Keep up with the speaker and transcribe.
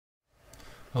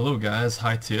Hello guys,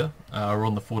 hi Tia. We're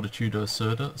on the Fortitudo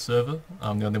server.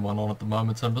 I'm the only one on at the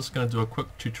moment. I'm just going to do a quick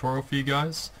tutorial for you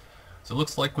guys. So it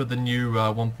looks like with the new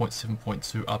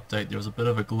 1.7.2 update there was a bit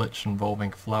of a glitch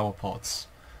involving flower pots.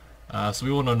 So we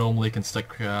all know normally you can stick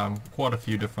quite a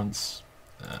few different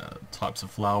types of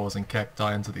flowers and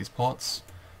cacti into these pots,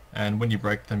 and when you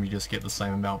break them you just get the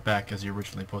same amount back as you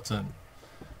originally put in.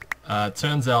 It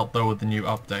turns out though with the new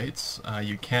updates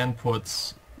you can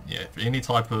put for any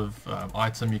type of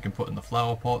item you can put in the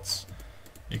flower pots.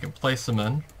 You can place them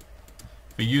in.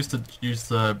 If you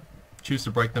choose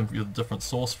to break them with a different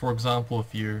source, for example,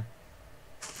 if you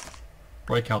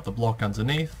break out the block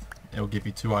underneath, it will give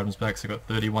you 2 items back. So I've got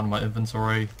 31 in my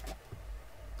inventory,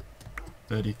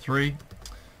 33.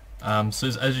 So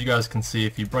as you guys can see,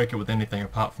 if you break it with anything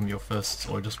apart from your fists,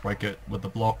 or just break it with the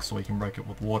blocks, or you can break it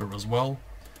with water as well,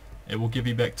 it will give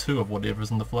you back 2 of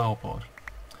whatever's in the flower pot.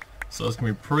 So it's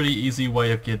going to be a pretty easy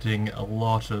way of getting a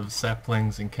lot of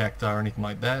saplings and cacti or anything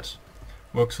like that.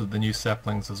 Works with the new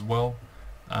saplings as well.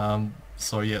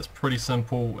 So yeah, it's pretty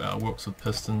simple. Works with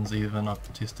pistons even, I've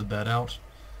tested that out.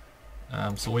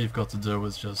 So all you've got to do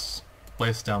is just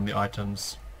place down the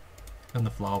items in the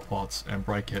flower pots and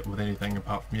break it with anything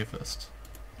apart from your fist.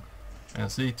 And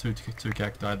see, two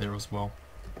cacti there as well.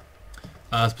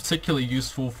 It's particularly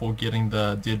useful for getting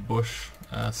the dead bush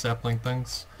sapling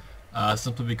things.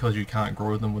 Simply because you can't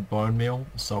grow them with bone meal,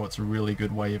 so it's a really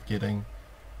good way of getting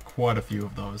quite a few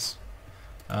of those.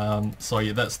 So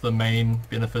yeah, that's the main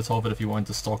benefit of it. If you want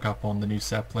to stock up on the new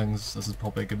saplings, this is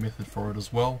probably a good method for it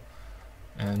as well.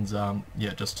 And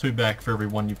yeah, just 2 back for every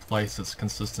one you place. It's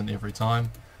consistent every time.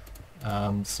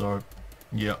 So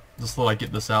yeah, just thought I'd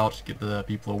get this out, get the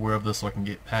people aware of this so I can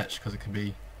get patched, because it can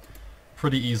be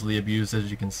pretty easily abused. As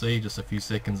you can see, just a few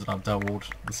seconds and I've doubled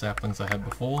the saplings I had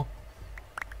before.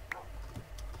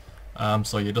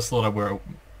 So yeah, just thought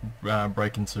I'd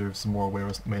break into some more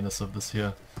awareness of this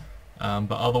here.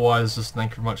 But otherwise, just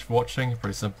thank you very much for watching.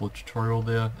 Pretty simple tutorial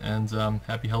there, and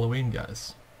happy Halloween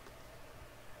guys.